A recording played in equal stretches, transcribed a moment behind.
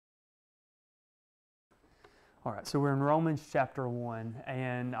All right, so we're in Romans chapter 1,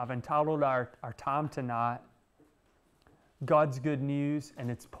 and I've entitled our time tonight, God's Good News, and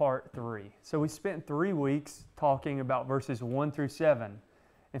it's part 3. So we spent 3 weeks talking about verses 1 through 7.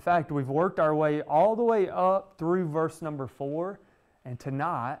 In fact, we've worked our way all the way up through verse number 4, and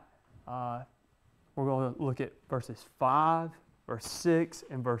tonight we're going to look at verses 5, verse 6,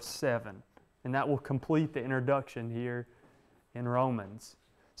 and verse 7. And that will complete the introduction here in Romans.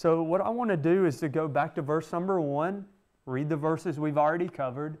 So what I want to do is to go back to verse number 1, read the verses we've already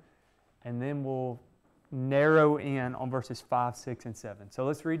covered, and then we'll narrow in on verses 5, 6, and 7. So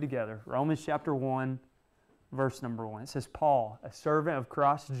let's read together. Romans chapter 1, verse number 1. It says, Paul, a servant of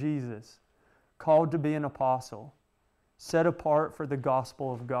Christ Jesus, called to be an apostle, set apart for the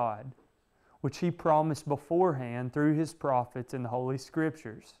gospel of God, which he promised beforehand through his prophets in the Holy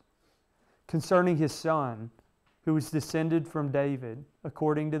Scriptures, concerning his Son, who was descended from David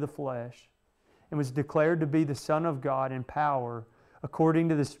according to the flesh, and was declared to be the Son of God in power according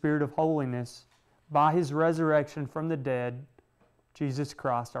to the Spirit of holiness, by his resurrection from the dead, Jesus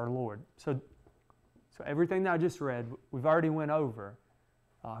Christ our Lord. So everything that I just read, we've already went over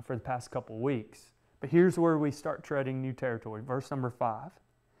for the past couple of weeks. But here's where we start treading new territory. Verse number 5. It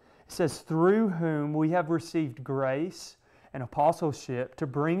says, through whom we have received grace and apostleship to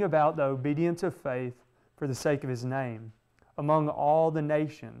bring about the obedience of faith for the sake of his name, among all the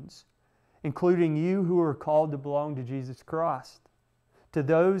nations, including you who are called to belong to Jesus Christ. To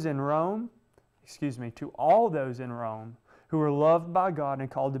all those in Rome who are loved by God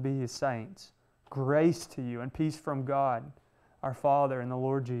and called to be his saints, grace to you and peace from God, our Father and the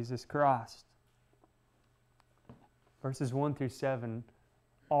Lord Jesus Christ. Verses 1 through 7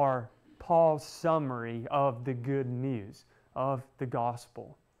 are Paul's summary of the good news, of the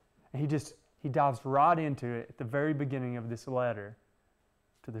gospel. And he dives right into it at the very beginning of this letter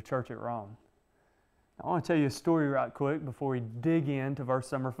to the church at Rome. Now, I want to tell you a story right quick before we dig into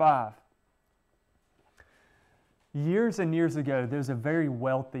verse number 5. Years and years ago, there was a very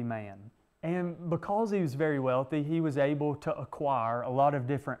wealthy man. And because he was very wealthy, he was able to acquire a lot of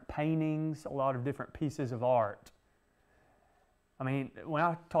different paintings, a lot of different pieces of art. I mean, when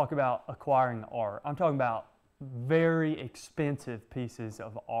I talk about acquiring art, I'm talking about very expensive pieces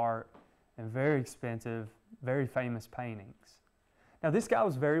of art and very expensive, very famous paintings. Now, this guy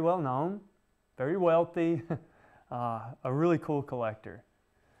was very well known, very wealthy, a really cool collector.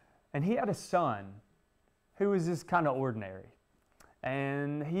 And he had a son who was just kind of ordinary.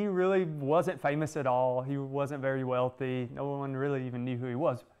 And he really wasn't famous at all. He wasn't very wealthy. No one really even knew who he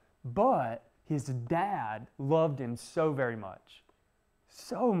was. But his dad loved him so very much.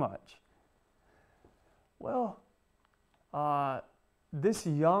 So much. Well, this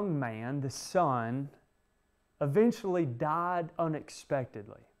young man, the son, eventually died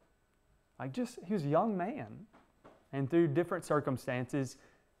unexpectedly. He was a young man. And through different circumstances,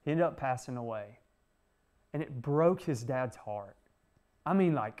 he ended up passing away. And it broke his dad's heart. I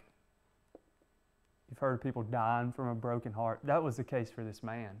mean, you've heard of people dying from a broken heart. That was the case for this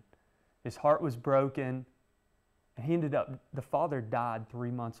man. His heart was broken, and the father died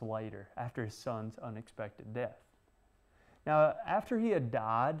 3 months later after his son's unexpected death. Now, after he had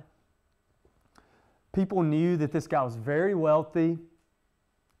died, people knew that this guy was very wealthy,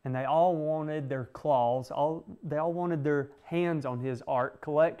 and they all wanted their claws, they all wanted their hands on his art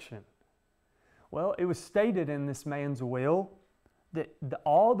collection. Well, it was stated in this man's will that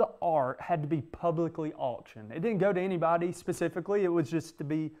all the art had to be publicly auctioned. It didn't go to anybody specifically. It was just to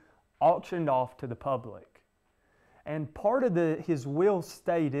be auctioned off to the public. And part of his will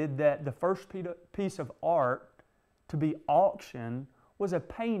stated that the first piece of art to be auctioned was a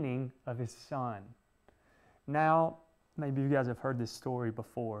painting of his son. Now, maybe you guys have heard this story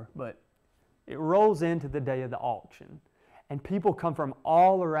before, but it rolls into the day of the auction. And people come from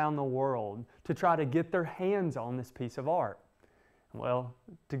all around the world to try to get their hands on this piece of art. Well,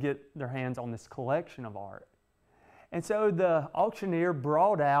 to get their hands on this collection of art. And so the auctioneer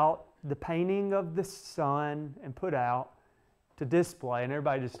brought out the painting of the son and put out to display, and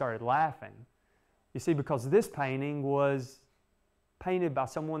everybody just started laughing. You see, because this painting was painted by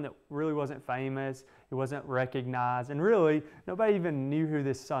someone that really wasn't famous, he wasn't recognized, and really nobody even knew who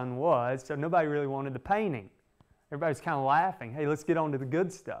this son was, so nobody really wanted the painting. Everybody's kind of laughing. Hey, let's get on to the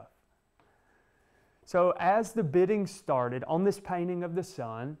good stuff. So as the bidding started on this painting of the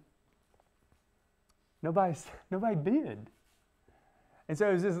son, nobody bid. And so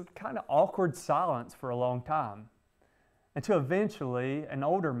it was this kind of awkward silence for a long time. Until eventually an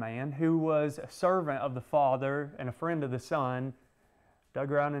older man who was a servant of the father and a friend of the son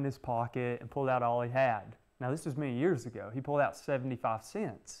dug around in his pocket and pulled out all he had. Now this was many years ago. He pulled out 75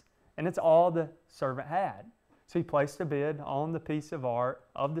 cents. And it's all the servant had. So he placed a bid on the piece of art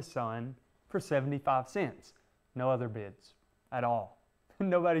of the sun for 75 cents. No other bids at all.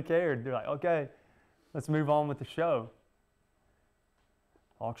 Nobody cared. They're like, okay, let's move on with the show.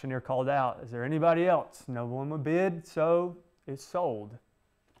 Auctioneer called out, is there anybody else? No one would bid, so it sold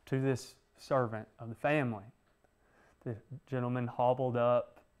to this servant of the family. The gentleman hobbled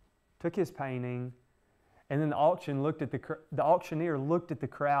up, took his painting, and then the auctioneer looked at the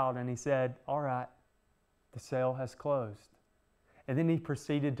crowd and he said, all right, the sale has closed. And then he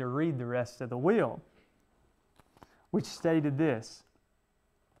proceeded to read the rest of the will, which stated this.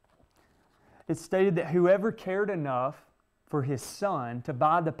 It stated that whoever cared enough for his son to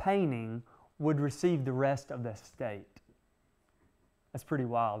buy the painting would receive the rest of the estate. That's pretty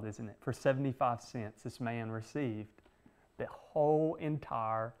wild, isn't it? For 75 cents, this man received the whole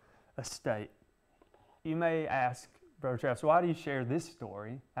entire estate. You may ask, Brother Travis, why do you share this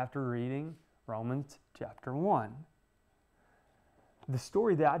story after reading Romans chapter 1? The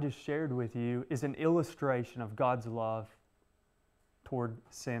story that I just shared with you is an illustration of God's love toward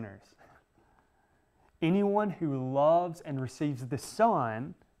sinners. Anyone who loves and receives the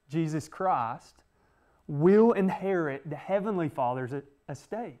Son, Jesus Christ, will inherit the Heavenly Father's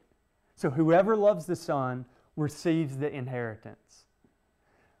estate. So whoever loves the Son receives the inheritance.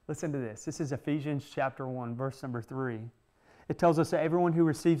 Listen to this. This is Ephesians chapter 1, verse number 3. It tells us that everyone who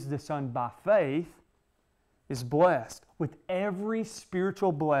receives the Son by faith is blessed with every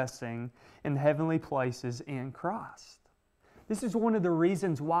spiritual blessing in heavenly places in Christ. This is one of the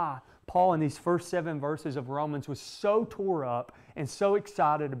reasons why Paul in these first 7 verses of Romans was so tore up and so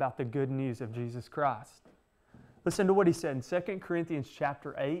excited about the good news of Jesus Christ. Listen to what he said in 2 Corinthians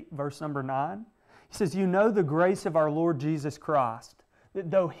chapter 8, verse number 9. He says, you know the grace of our Lord Jesus Christ,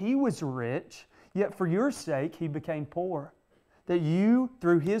 that though He was rich, yet for your sake He became poor, that you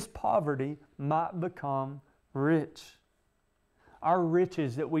through His poverty might become rich. Our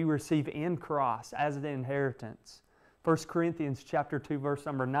riches that we receive in Christ as the inheritance. 1 Corinthians chapter 2, verse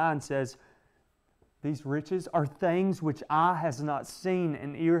number 9 says, these riches are things which eye has not seen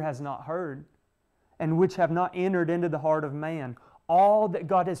and ear has not heard, and which have not entered into the heart of man, all that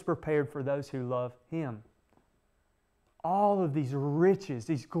God has prepared for those who love Him. All of these riches,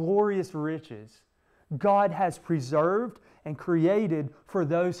 these glorious riches, God has preserved and created for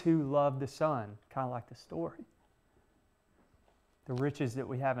those who love the Son. Kind of like the story. The riches that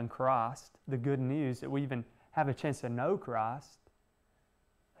we have in Christ, the good news that we even have a chance to know Christ.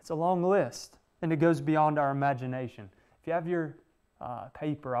 It's a long list, and it goes beyond our imagination. If you have your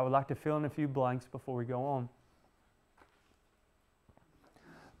paper, I would like to fill in a few blanks before we go on.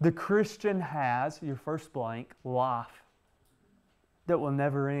 The Christian has, your first blank, life that will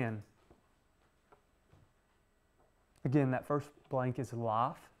never end. Again, that first blank is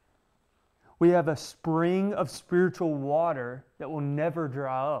life. We have a spring of spiritual water that will never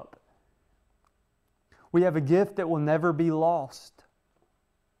dry up. We have a gift that will never be lost.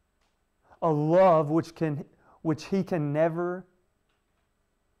 A love which He can never,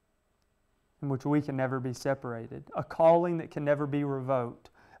 in which we can never be separated. A calling that can never be revoked.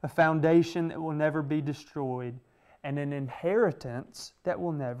 A foundation that will never be destroyed. And an inheritance that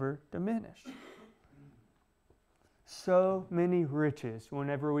will never diminish. So many riches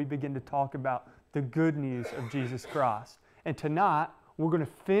whenever we begin to talk about the good news of Jesus Christ. And tonight, we're going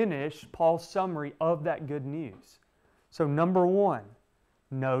to finish Paul's summary of that good news. So number 1,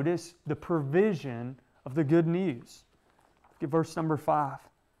 notice the provision of the good news. Look at verse number 5.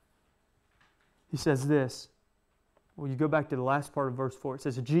 He says this. Well, you go back to the last part of verse 4. It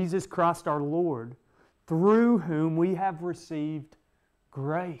says, Jesus Christ our Lord, through whom we have received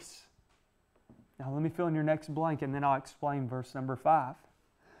grace. Now let me fill in your next blank and then I'll explain verse number 5.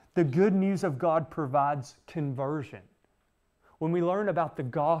 The good news of God provides conversion. When we learn about the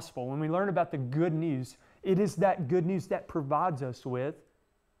gospel, when we learn about the good news, it is that good news that provides us with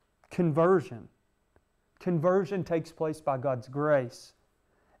conversion. Conversion takes place by God's grace.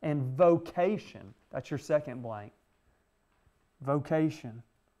 And vocation, that's your second blank. Vocation,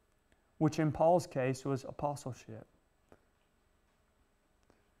 which in Paul's case was apostleship.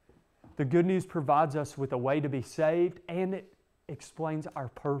 The good news provides us with a way to be saved, and it explains our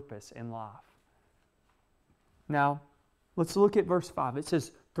purpose in life. Now, let's look at verse 5. It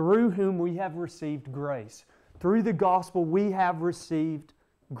says, through whom we have received grace. Through the gospel we have received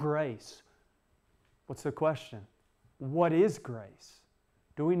grace. What's the question? What is grace?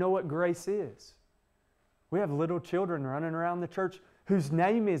 Do we know what grace is? We have little children running around the church whose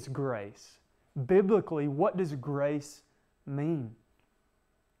name is Grace. Biblically, what does grace mean?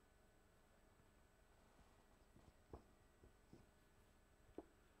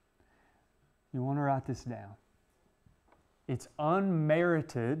 You want to write this down. It's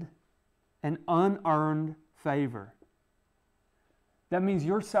unmerited and unearned favor. That means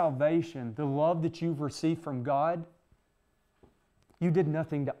your salvation, the love that you've received from God, you did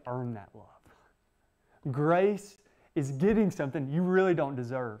nothing to earn that love. Grace is getting something you really don't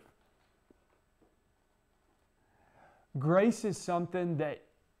deserve. Grace is something that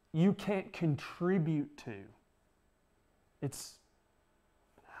you can't contribute to. It's,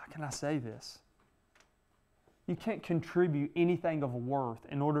 how can I say this? You can't contribute anything of worth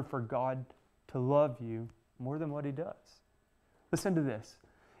in order for God to love you more than what He does. Listen to this.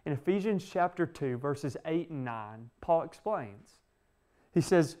 In Ephesians chapter 2, verses 8 and 9, Paul explains. He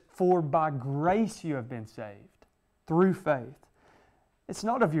says, "For by grace you have been saved, through faith. It's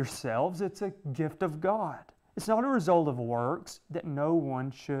not of yourselves, it's a gift of God. It's not a result of works, that no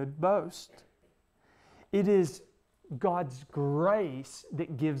one should boast." It is God's grace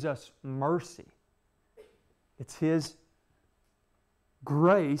that gives us mercy. It's His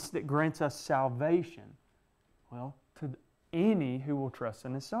grace that grants us salvation. Well, to any who will trust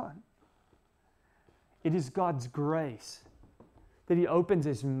in His Son. It is God's grace that He opens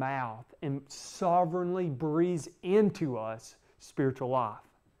His mouth and sovereignly breathes into us spiritual life.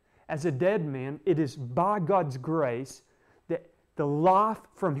 As a dead man, it is by God's grace that the life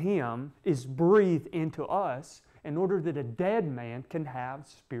from Him is breathed into us in order that a dead man can have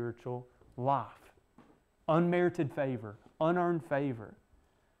spiritual life. Unmerited favor, unearned favor.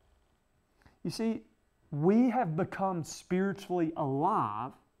 You see, we have become spiritually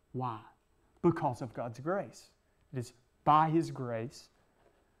alive. Why? Because of God's grace. It is by His grace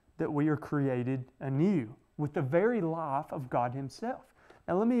that we are created anew with the very life of God Himself.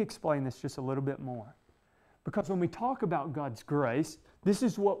 Now let me explain this just a little bit more. Because when we talk about God's grace, this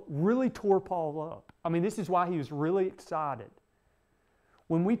is what really tore Paul up. I mean, this is why he was really excited.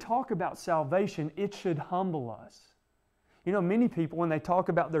 When we talk about salvation, it should humble us. You know, many people, when they talk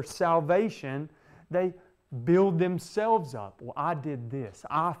about their salvation, they build themselves up. Well, I did this.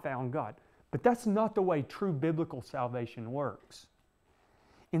 I found God. But that's not the way true biblical salvation works.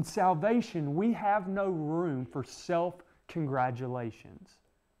 In salvation, we have no room for self-congratulations.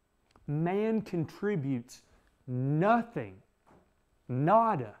 Man contributes nothing,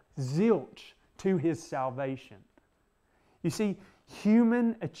 nada, zilch, to his salvation. You see,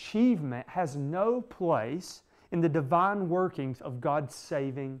 human achievement has no place in the divine workings of God's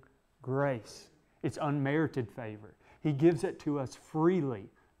saving grace. It's unmerited favor. He gives it to us freely,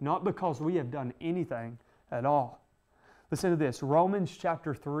 not because we have done anything at all. Listen to this. Romans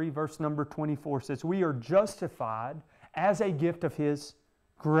chapter 3, verse number 24 says, "We are justified as a gift of His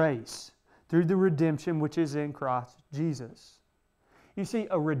grace through the redemption which is in Christ Jesus." You see,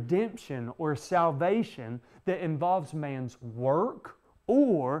 a redemption or a salvation that involves man's work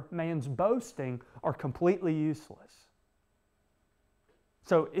or man's boasting are completely useless.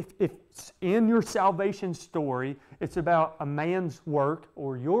 So if in your salvation story it's about a man's work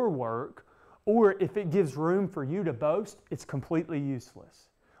or your work, or if it gives room for you to boast, it's completely useless.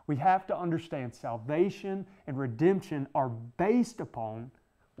 We have to understand salvation and redemption are based upon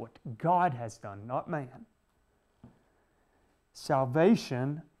what God has done, not man.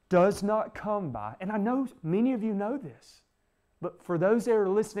 Salvation does not come by, and I know many of you know this, but for those that are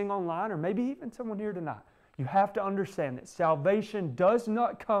listening online, or maybe even someone here tonight, you have to understand that salvation does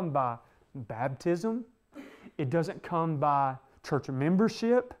not come by baptism. It doesn't come by church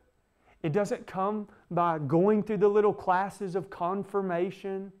membership. It doesn't come by going through the little classes of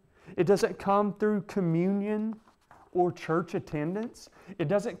confirmation. It doesn't come through communion or church attendance. It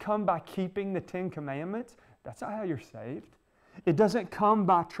doesn't come by keeping the 10 Commandments. That's not how you're saved. It doesn't come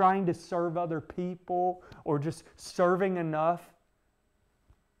by trying to serve other people or just serving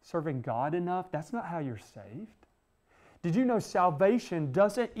God enough. That's not how you're saved. Did you know salvation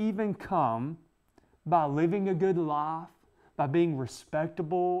doesn't even come by living a good life, by being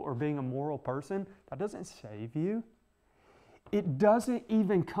respectable or being a moral person? That doesn't save you. It doesn't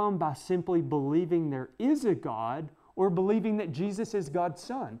even come by simply believing there is a God or believing that Jesus is God's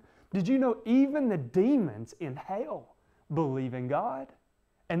Son. Did you know even the demons in hell believe in God?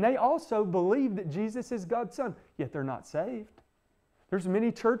 And they also believe that Jesus is God's Son, yet they're not saved. There's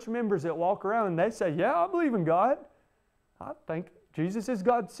many church members that walk around and they say, "Yeah, I believe in God. I think Jesus is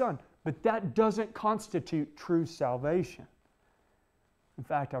God's Son." But that doesn't constitute true salvation. In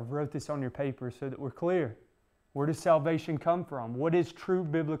fact, I've wrote this on your paper so that we're clear. Where does salvation come from? What is true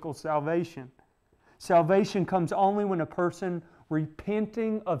biblical salvation? Salvation comes only when a person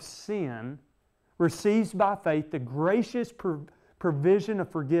repenting of sin receives by faith the gracious provision of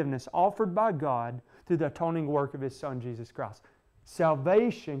forgiveness offered by God through the atoning work of His Son, Jesus Christ.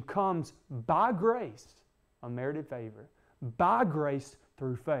 Salvation comes by grace, unmerited favor, by grace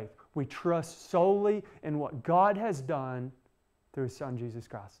through faith. We trust solely in what God has done through His Son, Jesus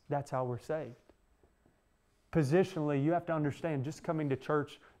Christ. That's how we're saved. Positionally, you have to understand, just coming to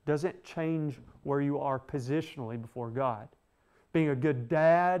church doesn't change where you are positionally before God. Being a good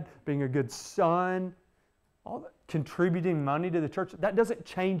dad, being a good son, all that, contributing money to the church, that doesn't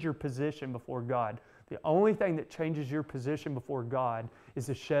change your position before God. The only thing that changes your position before God is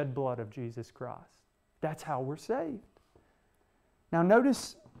the shed blood of Jesus Christ. That's how we're saved. Now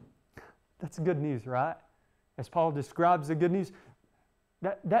notice, that's good news, right? As Paul describes the good news,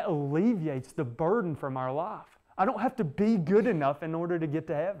 that alleviates the burden from our life. I don't have to be good enough in order to get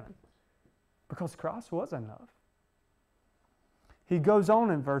to heaven, because Christ was enough. He goes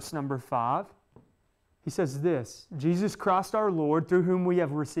on in verse number 5. He says this, Jesus Christ our Lord, through whom we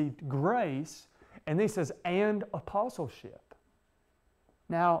have received grace, and then he says, and apostleship.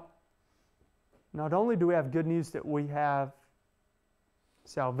 Now, not only do we have good news that we have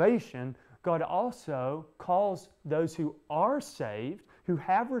salvation, God also calls those who are saved, who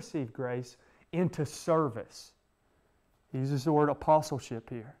have received grace, into service. He uses the word apostleship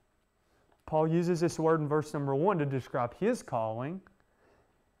here. Paul uses this word in verse number 1 to describe his calling,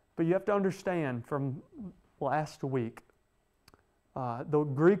 but you have to understand from last week, the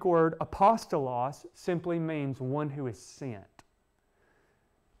Greek word apostolos simply means one who is sent.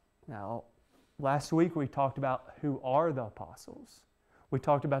 Now, last week we talked about who are the apostles. We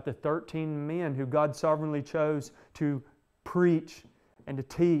talked about the 13 men who God sovereignly chose to preach and to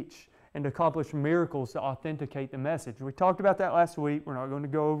teach and to accomplish miracles to authenticate the message. We talked about that last week. We're not going to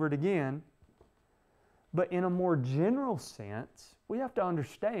go over it again. But in a more general sense, we have to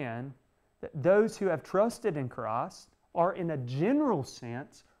understand that those who have trusted in Christ are, in a general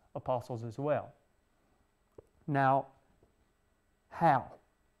sense, apostles as well. Now, how?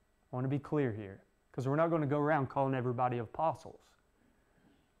 I want to be clear here, because we're not going to go around calling everybody apostles.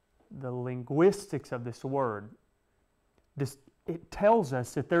 The linguistics of this word, it tells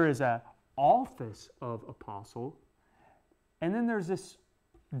us that there is an office of apostle, and then there's this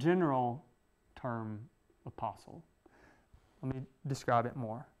general term, apostle. Let me describe it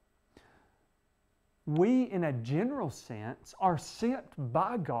more. We, in a general sense, are sent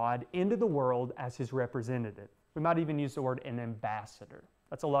by God into the world as His representative. We might even use the word an ambassador.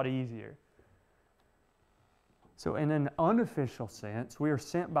 That's a lot easier. So in an unofficial sense, we are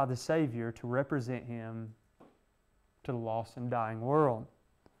sent by the Savior to represent Him to the lost and dying world.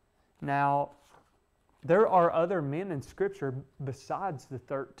 Now, there are other men in Scripture besides the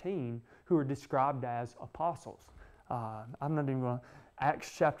 13 who are described as apostles. I'm not even going to...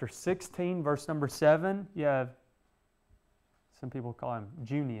 Acts chapter 16, verse number 7, you have, some people call him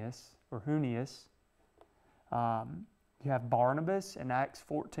Junius or Junius. You have Barnabas in Acts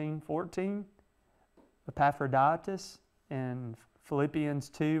 14:14. Epaphroditus in Philippians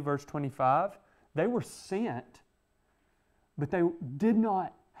 2, verse 25. They were sent, but they did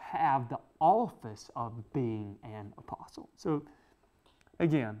not have the office of being an apostle. So,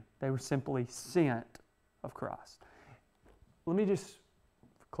 again, they were simply sent of Christ. Let me just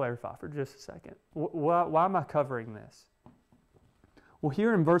clarify for just a second. Why am I covering this? Well,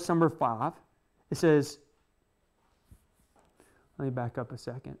 here in verse number 5, it says, let me back up a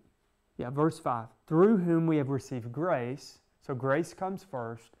second. Yeah, verse 5, through whom we have received grace. So grace comes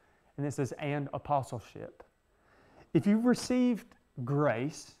first, and it says, and apostleship. If you've received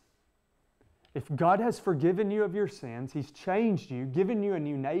grace, if God has forgiven you of your sins, He's changed you, given you a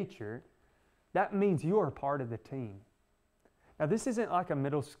new nature, that means you are part of the team. Now, this isn't like a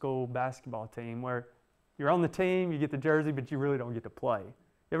middle school basketball team where you're on the team, you get the jersey, but you really don't get to play.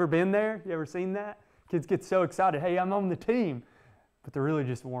 You ever been there? You ever seen that? Kids get so excited, hey, I'm on the team, but they're really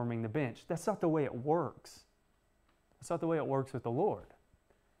just warming the bench. That's not the way it works. That's not the way it works with the Lord.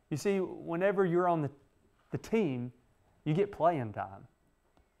 You see, whenever you're on the team, you get playing time.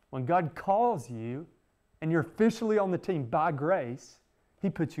 When God calls you and you're officially on the team by grace,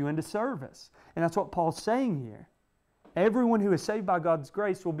 He puts you into service. And that's what Paul's saying here. Everyone who is saved by God's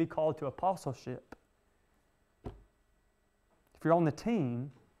grace will be called to apostleship. If you're on the team,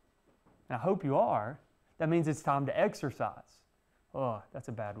 and I hope you are, that means it's time to exercise. Oh, that's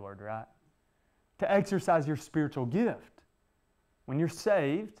a bad word, right? To exercise your spiritual gift. When you're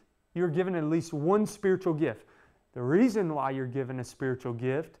saved, you're given at least one spiritual gift. The reason why you're given a spiritual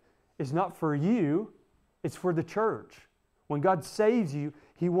gift is not for you, it's for the church. When God saves you,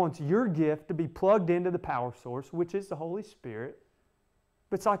 He wants your gift to be plugged into the power source, which is the Holy Spirit.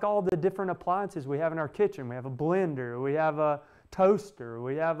 But it's like all the different appliances we have in our kitchen. We have a blender, we have a toaster,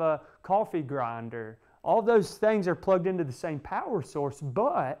 we have a coffee grinder. All those things are plugged into the same power source,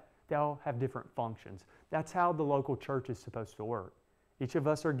 but they all have different functions. That's how the local church is supposed to work. Each of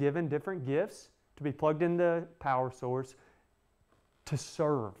us are given different gifts to be plugged into the power source to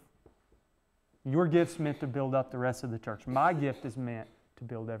serve. Your gift's meant to build up the rest of the church. My gift is meant to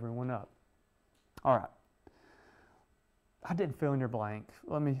build everyone up. All right. I didn't fill in your blank.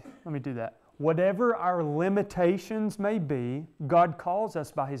 Let me do that. Whatever our limitations may be, God calls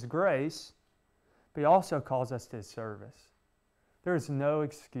us by His grace, but He also calls us to His service. There is no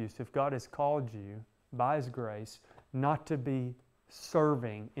excuse if God has called you by His grace not to be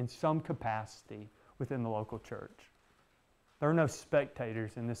serving in some capacity within the local church. There are no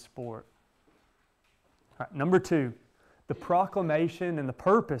spectators in this sport. All right, number 2, the proclamation and the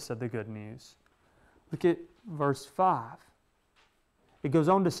purpose of the good news. Look at verse 5. It goes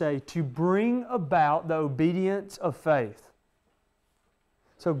on to say, to bring about the obedience of faith.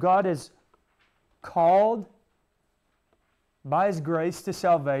 So God has called by His grace to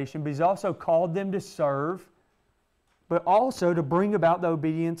salvation, but He's also called them to serve, but also to bring about the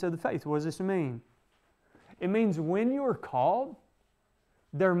obedience of the faith. What does this mean? It means when you are called,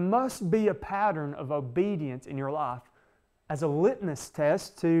 there must be a pattern of obedience in your life as a litmus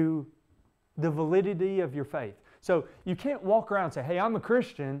test to the validity of your faith. So you can't walk around and say, hey, I'm a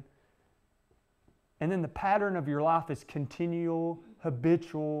Christian, and then the pattern of your life is continual,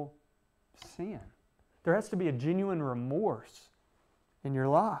 habitual sin. There has to be a genuine remorse in your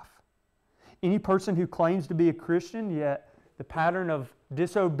life. Any person who claims to be a Christian, yet the pattern of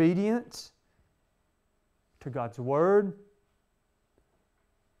disobedience to God's Word,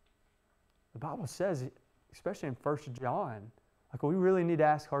 the Bible says, especially in 1 John, like we really need to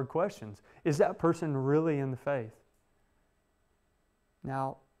ask hard questions. Is that person really in the faith?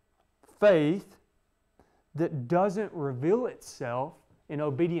 Now, faith that doesn't reveal itself in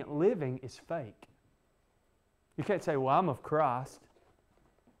obedient living is fake. You can't say, well, I'm of Christ,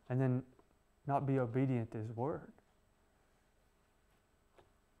 and then not be obedient to His Word.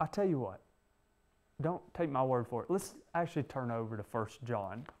 I tell you what, don't take my word for it. Let's actually turn over to 1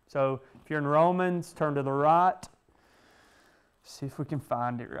 John. So if you're in Romans, turn to the right. See if we can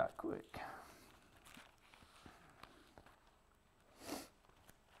find it right quick.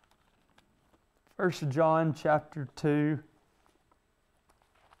 First John chapter 2.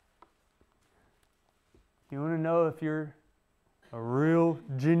 You want to know if you're a real,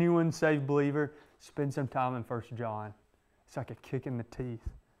 genuine, saved believer? Spend some time in 1 John. It's like a kick in the teeth.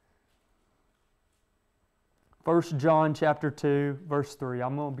 1 John chapter 2, verse 3.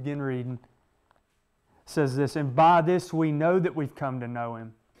 I'm going to begin reading. It says this, and by this we know that we've come to know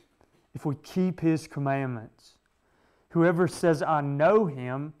Him, if we keep His commandments. Whoever says, I know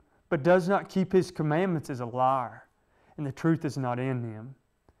Him, but does not keep His commandments is a liar, and the truth is not in him.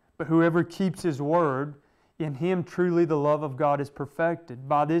 But whoever keeps His word, in him truly the love of God is perfected.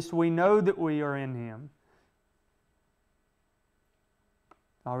 By this we know that we are in Him.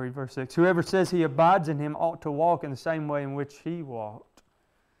 I'll read verse 6. Whoever says he abides in Him ought to walk in the same way in which He walked.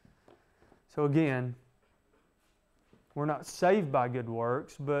 So again, we're not saved by good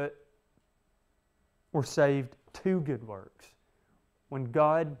works, but we're saved to good works. When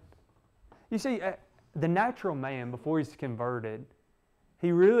God, you see, the natural man, before he's converted,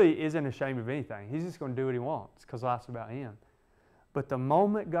 he really isn't ashamed of anything. He's just going to do what he wants because life's about him. But the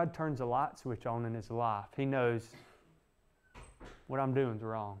moment God turns a light switch on in his life, he knows what I'm doing is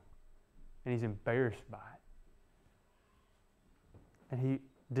wrong. And he's embarrassed by it. And he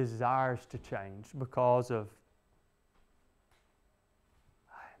desires to change because of,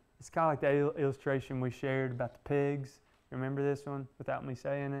 it's kind of like that illustration we shared about the pigs. Remember this one without me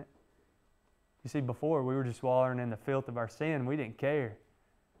saying it? You see, before we were just wallowing in the filth of our sin. We didn't care.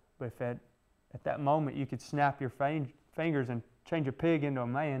 But if at that moment you could snap your fingers and change a pig into a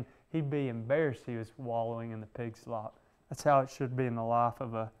man, he'd be embarrassed he was wallowing in the pig slop. That's how it should be in the life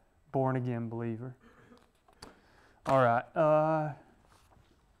of a born-again believer. All right.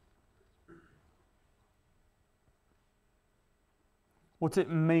 What's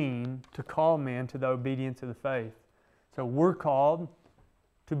it mean to call men to the obedience of the faith? So we're called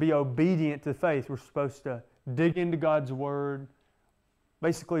to be obedient to the faith. We're supposed to dig into God's Word.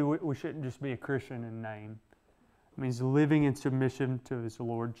 Basically, we shouldn't just be a Christian in name. It means living in submission to His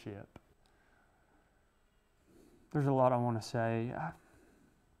Lordship. There's a lot I want to say.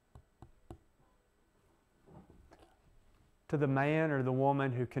 To the man or the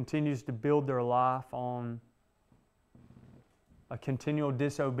woman who continues to build their life on a continual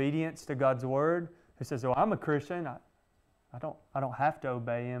disobedience to God's Word, who says, "Oh, I'm a Christian. I don't have to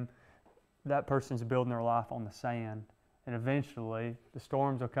obey Him." That person's building their life on the sand, and eventually the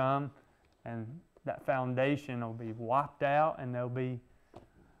storms will come, and that foundation will be wiped out, and they'll be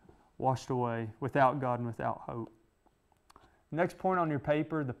washed away, without God and without hope. Next point on your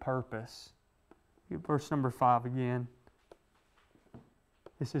paper, the purpose. Get verse number 5 again.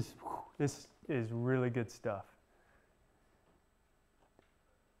 This is really good stuff.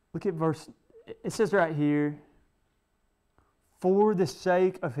 Look at verse, it says right here, for the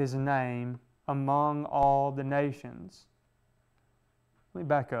sake of His name among all the nations. Let me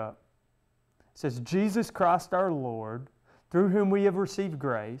back up. It says, Jesus Christ our Lord, through whom we have received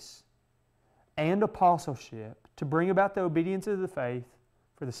grace and apostleship to bring about the obedience of the faith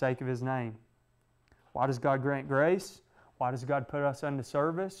for the sake of His name. Why does God grant grace? Why does God put us unto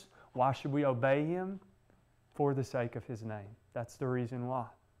service? Why should we obey Him? For the sake of His name. That's the reason why.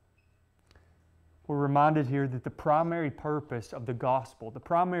 We're reminded here that the primary purpose of the gospel, the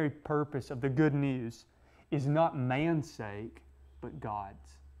primary purpose of the good news, is not man's sake, but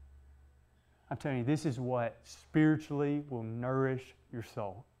God's. I'm telling you, this is what spiritually will nourish your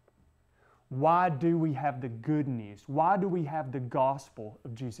soul. Why do we have the good news? Why do we have the gospel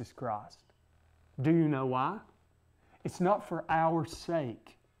of Jesus Christ? Do you know why? It's not for our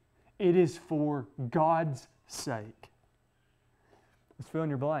sake. It is for God's sake. Let's fill in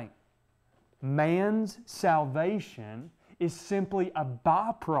your blank. Man's salvation is simply a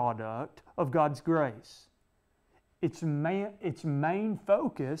byproduct of God's grace. Its main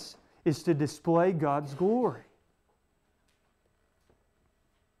focus is to display God's glory.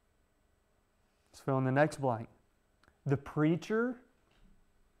 Let's fill in the next blank. The preacher,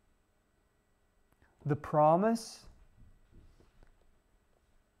 the promise,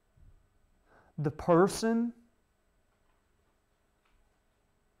 the person.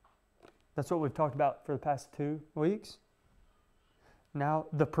 That's what we've talked about for the past 2 weeks. Now,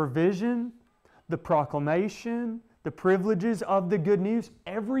 the provision, the proclamation, the privileges of the good news,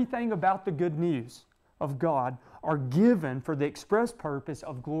 everything about the good news of God are given for the express purpose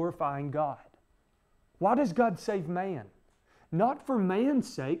of glorifying God. Why does God save man? Not for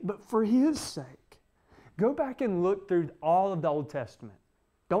man's sake, but for His sake. Go back and look through all of the Old Testament.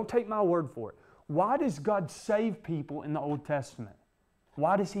 Don't take my word for it. Why does God save people in the Old Testament?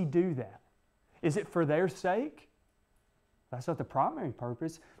 Why does He do that? Is it for their sake? That's not the primary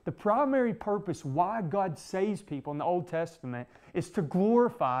purpose. The primary purpose why God saves people in the Old Testament is to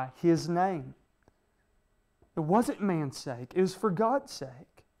glorify His name. It wasn't man's sake. It was for God's sake.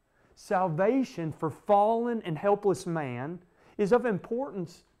 Salvation for fallen and helpless man is of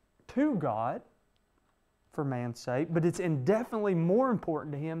importance to God for man's sake, but it's indefinitely more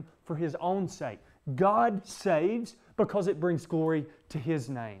important to Him for His own sake. God saves because it brings glory to His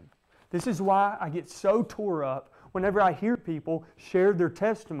name. This is why I get so tore up whenever I hear people share their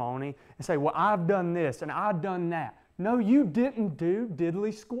testimony and say, well, I've done this and I've done that. No, you didn't do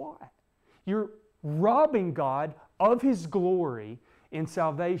diddly squat. You're robbing God of His glory in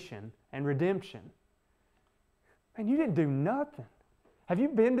salvation and redemption. Man, you didn't do nothing. Have you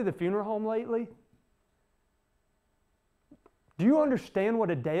been to the funeral home lately? Do you understand what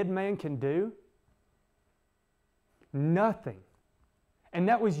a dead man can do? Nothing. And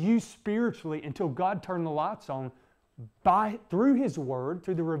that was you spiritually until God turned the lights on through His Word,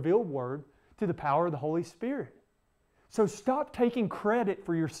 through the revealed Word, through the power of the Holy Spirit. So stop taking credit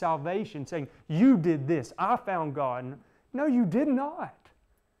for your salvation, saying, you did this, I found God. No, you did not.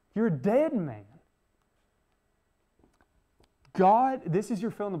 You're a dead man. God, this is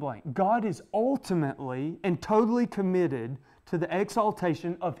your fill in the blank. God is ultimately and totally committed to the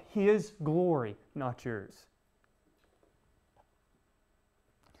exaltation of His glory, not yours.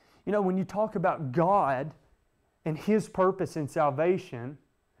 You know, when you talk about God and His purpose in salvation,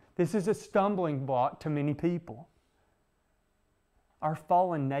 this is a stumbling block to many people. Our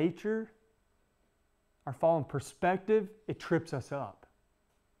fallen nature, our fallen perspective, it trips us up.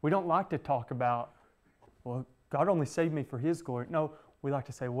 We don't like to talk about, well, God only saved me for His glory. No, we like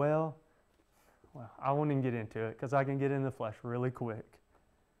to say, well, I won't even get into it because I can get in the flesh really quick.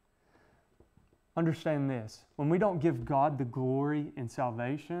 Understand this. When we don't give God the glory in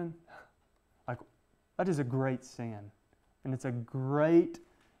salvation, that is a great sin. And it's a great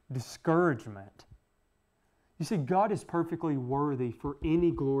discouragement. You see, God is perfectly worthy for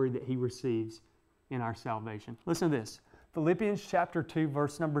any glory that He receives in our salvation. Listen to this. Philippians chapter 2,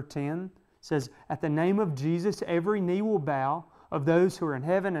 verse number 10 says, at the name of Jesus, every knee will bow of those who are in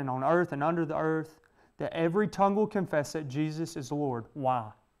heaven and on earth and under the earth, that every tongue will confess that Jesus is Lord. Why?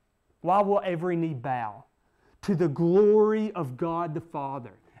 Why will every knee bow? To the glory of God the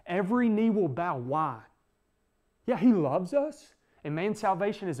Father. Every knee will bow. Why? Yeah, He loves us, and man's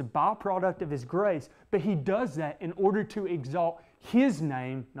salvation is a byproduct of His grace, but He does that in order to exalt His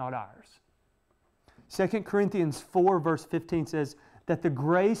name, not ours. 2 Corinthians 4 verse 15 says, that the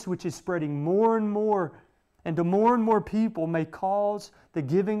grace which is spreading more and more and to more and more people may cause the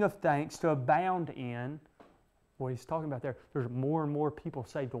giving of thanks to abound in, what he's talking about there, there's more and more people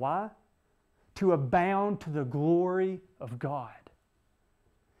saved. Why? To abound to the glory of God.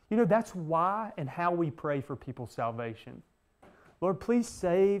 You know, that's why and how we pray for people's salvation. Lord, please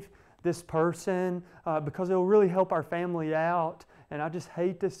save this person because it will really help our family out, and I just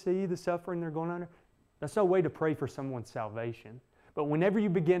hate to see the suffering they're going under. That's no way to pray for someone's salvation. But whenever you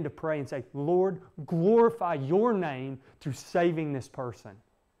begin to pray and say, Lord, glorify your name through saving this person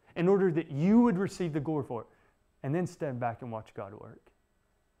in order that you would receive the glory for it, and then step back and watch God work.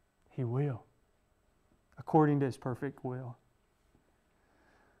 He will, according to His perfect will.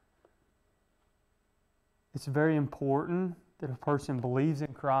 It's very important that a person believes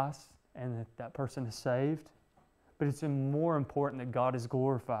in Christ and that that person is saved, but it's more important that God is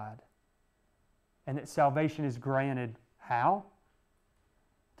glorified and that salvation is granted. How?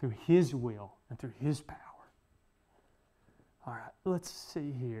 Through His will and through His power. All right, let's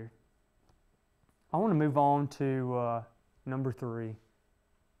see here. I want to move on to number 3.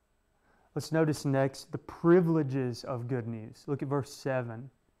 Let's notice next the privileges of good news. Look at verse 7.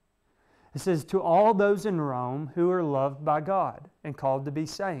 It says, to all those in Rome who are loved by God and called to be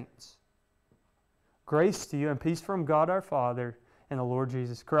saints, grace to you and peace from God our Father and the Lord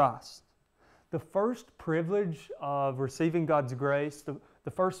Jesus Christ. The first privilege of receiving God's grace,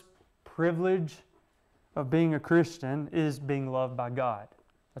 the first privilege of being a Christian is being loved by God.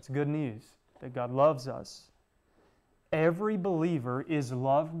 That's good news, that God loves us. Every believer is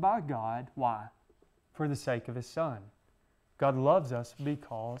loved by God. Why? For the sake of His Son. God loves us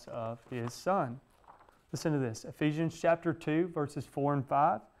because of His Son. Listen to this. Ephesians chapter 2, verses 4 and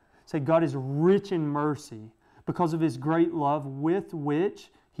 5. Say, God is rich in mercy because of His great love with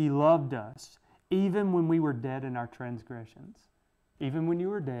which He loved us, even when we were dead in our transgressions. Even when you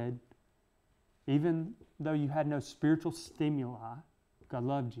were dead, even though you had no spiritual stimuli, God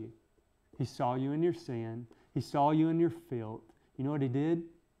loved you. He saw you in your sin. He saw you in your filth. You know what He did?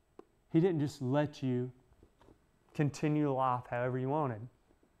 He didn't just let you continue life however you wanted.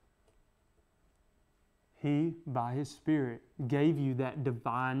 He, by His Spirit, gave you that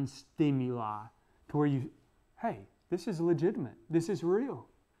divine stimuli to where you, hey, this is legitimate. This is real.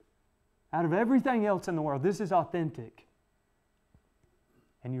 Out of everything else in the world, this is authentic.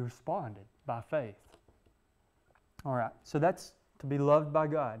 And you responded by faith. All right, so that's to be loved by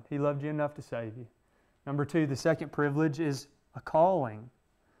God. He loved you enough to save you. Number 2, the second privilege is a calling.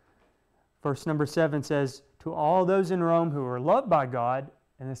 Verse number 7 says, to all those in Rome who are loved by God,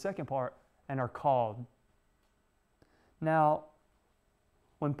 and the second part, and are called. Now,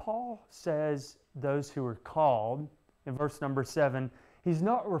 when Paul says those who are called, in verse number 7, he's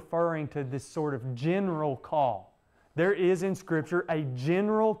not referring to this sort of general call. There is in Scripture a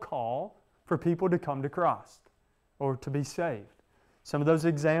general call for people to come to Christ or to be saved. Some of those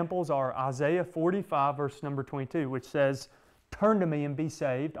examples are Isaiah 45, verse number 22, which says, turn to me and be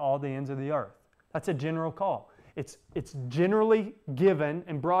saved, all the ends of the earth. That's a general call. It's generally given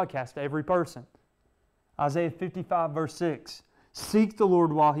and broadcast to every person. Isaiah 55, verse 6, seek the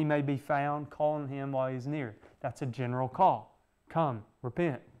Lord while He may be found, call on Him while He is near. That's a general call. Come,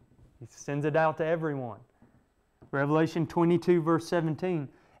 repent. He sends it out to everyone. Revelation 22, verse 17,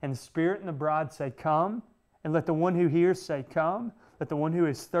 and the Spirit and the bride say, come, and let the one who hears say, come. Let the one who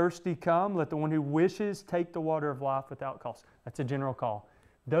is thirsty come. Let the one who wishes take the water of life without cost. That's a general call.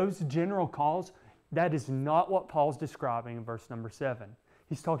 Those general calls, that is not what Paul's describing in verse number 7.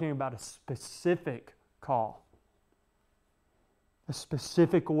 He's talking about a specific call, a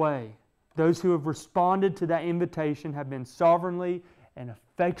specific way. Those who have responded to that invitation have been sovereignly and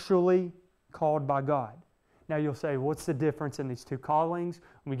effectually called by God. Now you'll say, what's the difference in these two callings?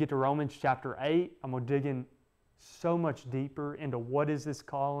 When we get to Romans chapter 8, I'm going to dig in so much deeper into what is this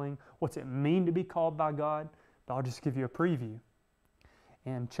calling, what's it mean to be called by God, but I'll just give you a preview.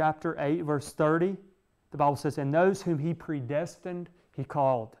 In chapter 8, verse 30, the Bible says, and those whom He predestined, He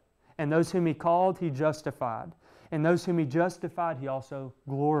called. And those whom He called, He justified. And those whom He justified, He also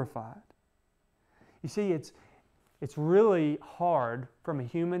glorified. You see, it's really hard from a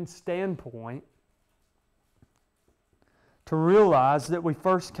human standpoint to realize that we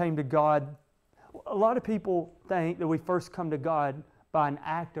first came to God. A lot of people think that we first come to God by an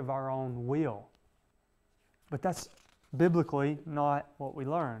act of our own will. But that's biblically not what we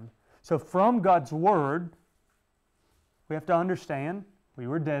learn. So from God's Word, we have to understand we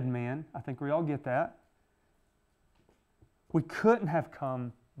were dead men. I think we all get that. We couldn't have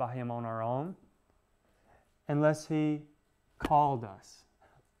come by Him on our own unless He called us.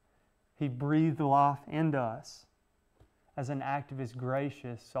 He breathed life into us. as an act of His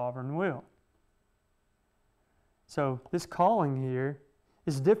gracious, sovereign will. So this calling here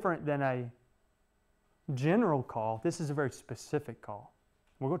is different than a general call. This is a very specific call.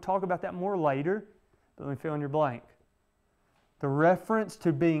 We're going to talk about that more later, but let me fill in your blank. The reference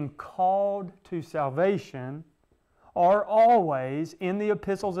to being called to salvation are always, in the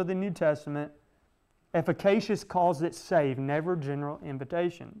epistles of the New Testament, efficacious calls that save, never general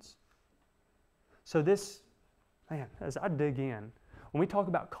invitations. So this, man, as I dig in, when we talk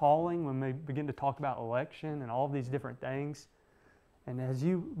about calling, when we begin to talk about election and all of these different things, and as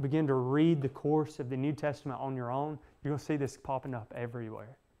you begin to read the course of the New Testament on your own, you're going to see this popping up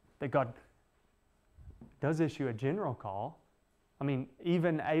everywhere. That God does issue a general call. I mean,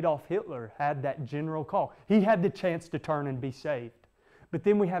 even Adolf Hitler had that general call. He had the chance to turn and be saved. But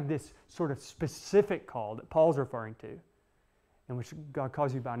then we have this sort of specific call that Paul's referring to, in which God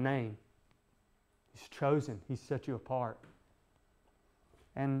calls you by name. He's chosen. He's set you apart.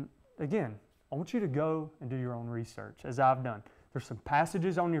 And again, I want you to go and do your own research, as I've done. There's some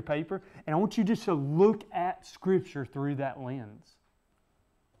passages on your paper, and I want you just to look at Scripture through that lens.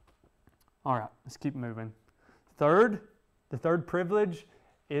 All right, let's keep moving. The third privilege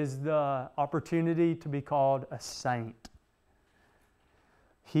is the opportunity to be called a saint.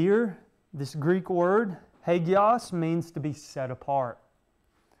 Here, this Greek word, hagios, means to be set apart.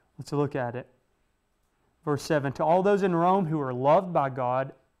 Let's look at it. Verse 7, to all those in Rome who are loved by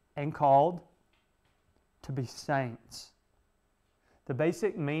God and called to be saints. The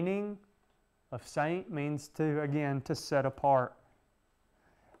basic meaning of saint means to, again, to set apart.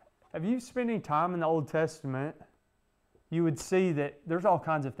 Have you spent any time in the Old Testament? You would see that there's all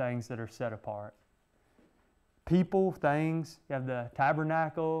kinds of things that are set apart. People, things, you have the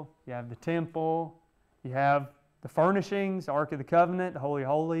tabernacle, you have the temple, you have the furnishings, the Ark of the Covenant, the Holy of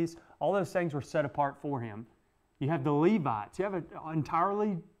Holies. All those things were set apart for Him. You have the Levites. You have an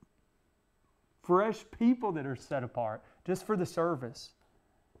entirely fresh people that are set apart just for the service.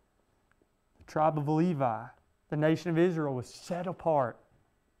 The tribe of Levi, the nation of Israel, was set apart.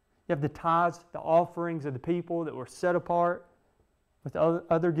 You have the tithes, the offerings of the people that were set apart with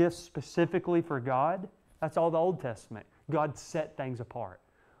other gifts specifically for God. That's all the Old Testament. God set things apart.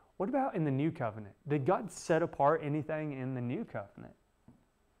 What about in the New Covenant? Did God set apart anything in the New Covenant?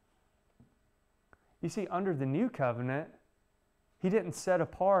 You see, under the New Covenant, He didn't set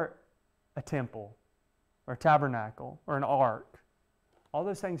apart a temple or a tabernacle or an ark. All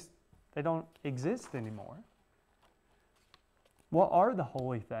those things, they don't exist anymore. What are the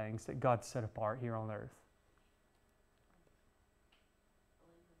holy things that God set apart here on earth?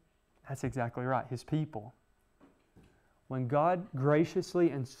 That's exactly right, His people. When God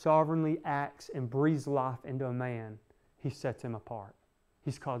graciously and sovereignly acts and breathes life into a man, He sets him apart.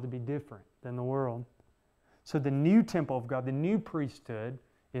 He's called to be different than the world. So the new temple of God, the new priesthood,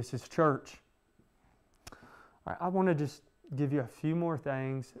 is His church. All right, I want to just give you a few more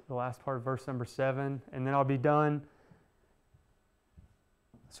things, the last part of verse number 7, and then I'll be done.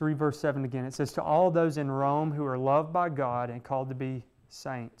 Let's read verse 7 again. It says, to all those in Rome who are loved by God and called to be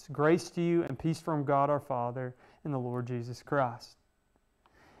saints, grace to you and peace from God our Father and the Lord Jesus Christ.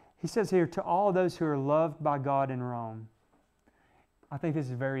 He says here, to all those who are loved by God in Rome. I think this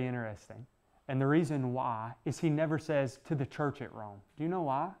is very interesting. And the reason why is He never says to the church at Rome. Do you know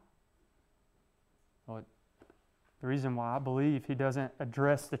why? Well, the reason why I believe He doesn't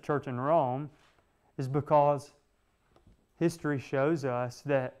address the church in Rome is because history shows us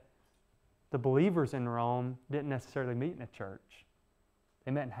that the believers in Rome didn't necessarily meet in a church.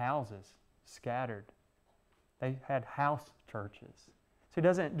 They met in houses, scattered. They had house churches. So He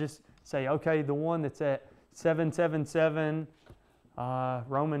doesn't just say, okay, the one that's at 777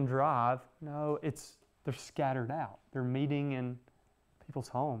 Roman Drive. No, they're scattered out. They're meeting in people's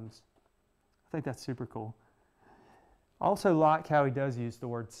homes. I think that's super cool. I also like how he does use the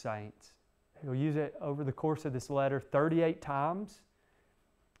word saints. He'll use it over the course of this letter 38 times.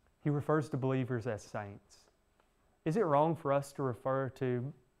 He refers to believers as saints. Is it wrong for us to refer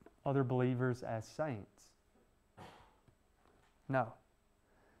to other believers as saints? No.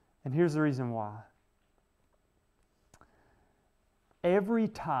 And here's the reason why. Every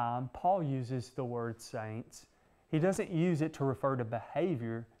time Paul uses the word saints, he doesn't use it to refer to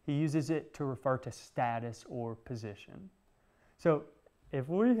behavior. He uses it to refer to status or position. So if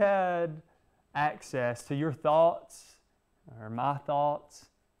we had access to your thoughts or my thoughts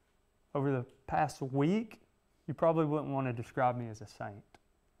over the past week, you probably wouldn't want to describe me as a saint.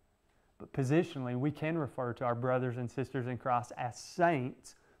 But positionally, we can refer to our brothers and sisters in Christ as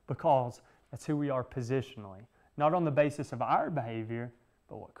saints because that's who we are positionally. Not on the basis of our behavior,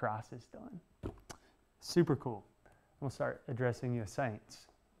 but what Christ has done. Super cool. I'm going to start addressing you as saints.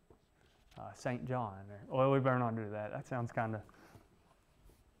 Saint John. Well, we better not do that. That sounds kind of...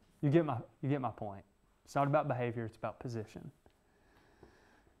 You get my point. It's not about behavior, it's about position.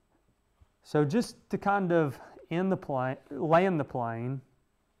 So just to kind of land the plane,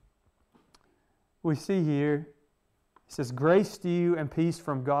 we see here, it says, grace to you and peace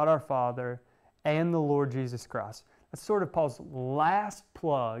from God our Father and the Lord Jesus Christ. That's sort of Paul's last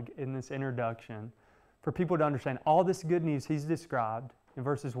plug in this introduction for people to understand all this good news he's described in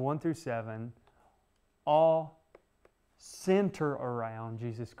verses 1 through 7, all center around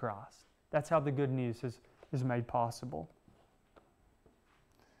Jesus Christ. That's how the good news is made possible.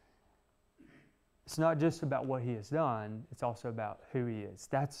 It's not just about what He has done, it's also about who He is.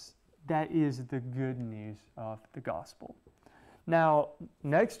 That is the good news of the gospel. Now,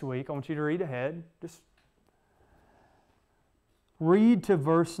 next week, I want you to read ahead. Just read to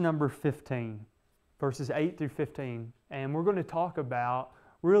verse number 15, verses 8 through 15. And we're going to talk about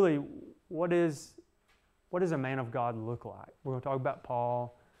really what does a man of God look like. We're going to talk about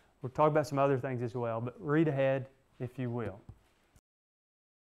Paul. We'll talk about some other things as well, but read ahead if you will.